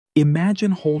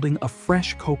Imagine holding a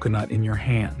fresh coconut in your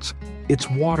hands, its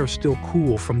water still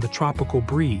cool from the tropical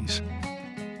breeze.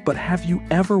 But have you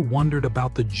ever wondered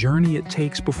about the journey it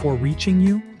takes before reaching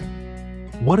you?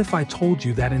 What if I told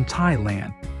you that in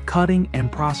Thailand, cutting and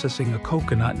processing a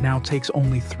coconut now takes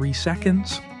only 3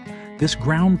 seconds? This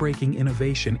groundbreaking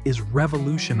innovation is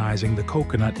revolutionizing the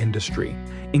coconut industry,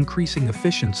 increasing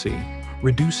efficiency,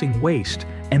 reducing waste,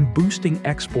 and boosting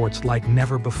exports like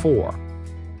never before.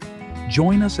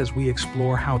 Join us as we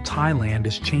explore how Thailand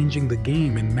is changing the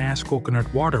game in mass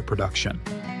coconut water production.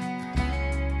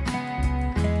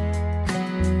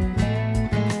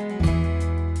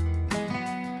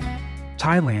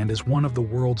 Thailand is one of the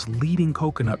world's leading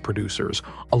coconut producers,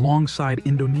 alongside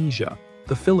Indonesia,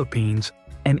 the Philippines,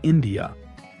 and India.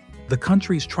 The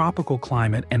country's tropical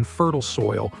climate and fertile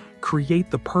soil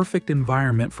create the perfect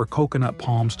environment for coconut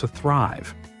palms to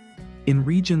thrive. In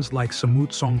regions like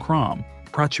Samut Songkhram,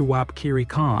 Prachuap Khiri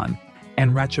Khan,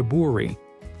 and Ratchaburi,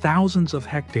 thousands of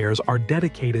hectares are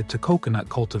dedicated to coconut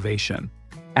cultivation.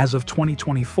 As of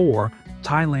 2024,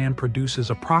 Thailand produces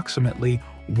approximately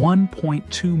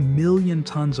 1.2 million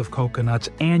tons of coconuts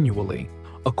annually,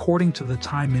 according to the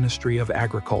Thai Ministry of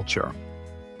Agriculture.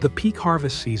 The peak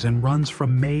harvest season runs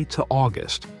from May to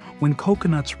August, when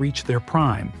coconuts reach their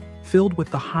prime, filled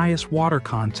with the highest water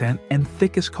content and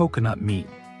thickest coconut meat.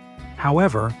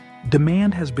 However,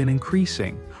 demand has been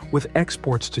increasing, with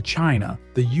exports to China,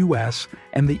 the US,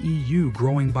 and the EU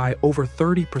growing by over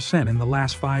 30% in the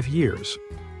last 5 years.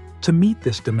 To meet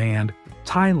this demand,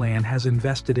 Thailand has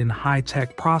invested in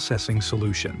high-tech processing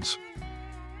solutions.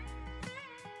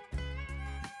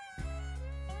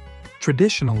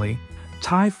 Traditionally,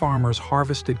 Thai farmers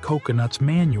harvested coconuts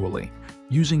manually,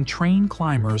 using trained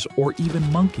climbers or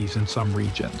even monkeys in some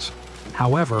regions.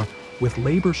 However, with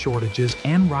labor shortages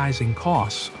and rising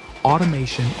costs,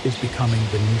 automation is becoming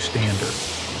the new standard.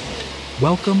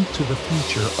 Welcome to the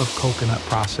future of coconut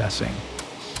processing.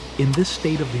 In this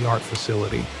state-of-the-art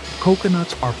facility,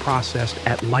 coconuts are processed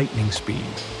at lightning speed.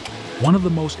 One of the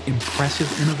most impressive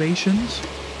innovations?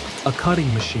 A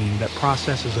cutting machine that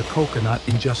processes a coconut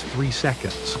in just 3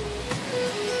 seconds.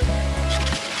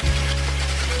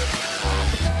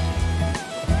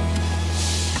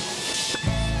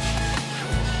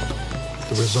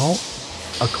 The result?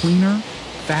 A cleaner,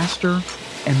 faster,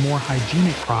 and more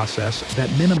hygienic process that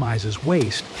minimizes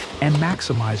waste and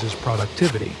maximizes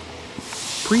productivity.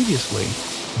 Previously,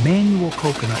 manual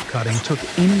coconut cutting took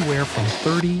anywhere from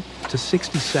 30 to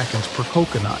 60 seconds per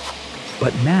coconut,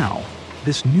 but now,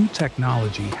 this new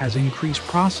technology has increased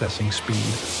processing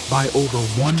speed by over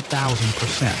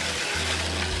 1,000%.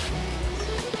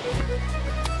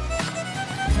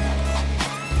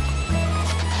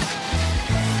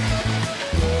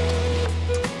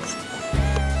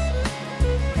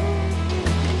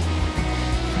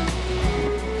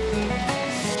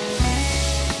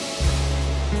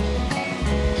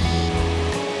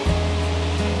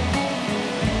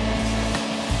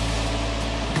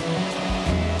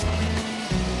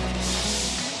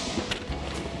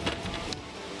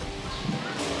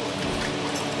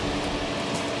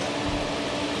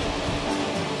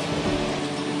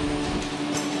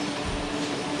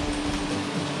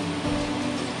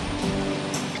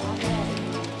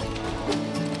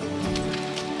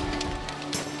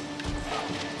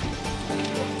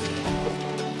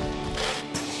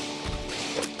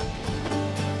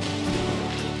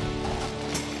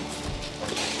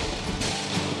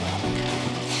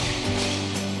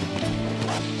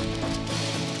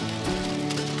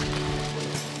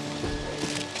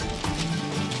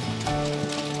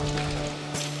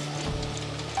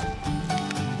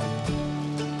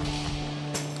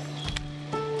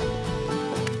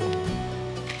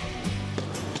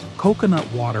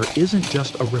 Coconut water isn't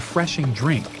just a refreshing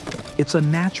drink, it's a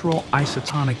natural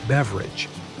isotonic beverage,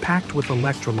 packed with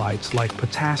electrolytes like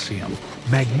potassium,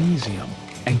 magnesium,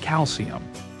 and calcium.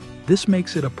 This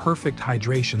makes it a perfect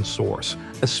hydration source,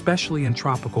 especially in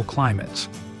tropical climates.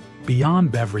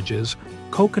 Beyond beverages,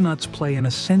 coconuts play an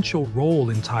essential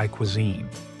role in Thai cuisine.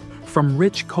 From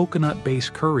rich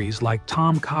coconut-based curries like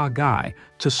Tom Kha Gai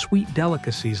to sweet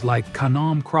delicacies like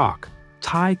Khanom Krok,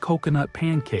 Thai coconut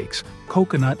pancakes,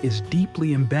 coconut is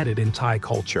deeply embedded in Thai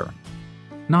culture.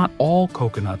 Not all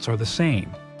coconuts are the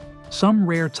same. Some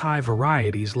rare Thai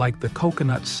varieties like the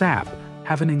coconut sap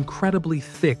have an incredibly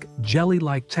thick,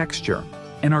 jelly-like texture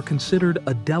and are considered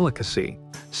a delicacy,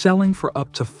 selling for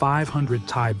up to 500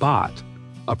 Thai baht,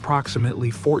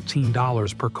 approximately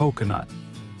 $14 per coconut.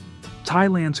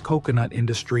 Thailand's coconut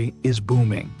industry is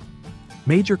booming.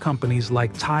 Major companies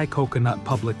like Thai Coconut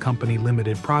Public Company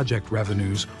Limited project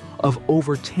revenues of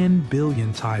over 10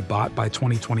 billion Thai baht by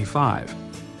 2025.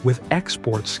 with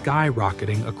exports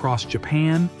skyrocketing across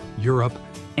Japan, Europe,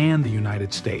 and the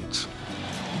United States.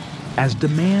 As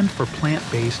demand for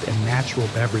plant-based and natural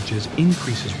beverages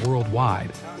increases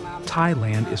worldwide,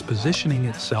 Thailand is positioning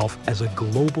itself as a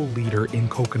global leader in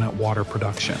coconut water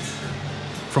production.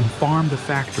 From farm to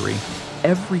factory,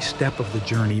 every step of the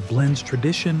journey blends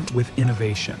tradition with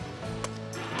innovation.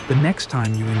 The next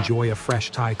time you enjoy a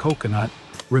fresh Thai coconut,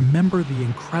 remember the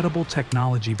incredible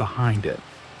technology behind it.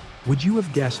 Would you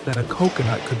have guessed that a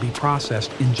coconut could be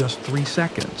processed in just 3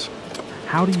 seconds?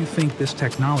 How do you think this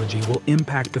technology will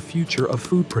impact the future of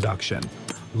food production?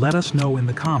 Let us know in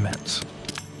the comments.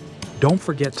 Don't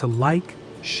forget to like,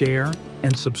 share,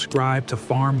 and subscribe to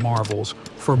Farm Marvels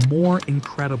for more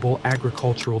incredible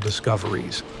agricultural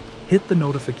discoveries. Hit the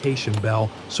notification bell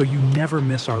so you never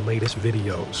miss our latest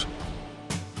videos.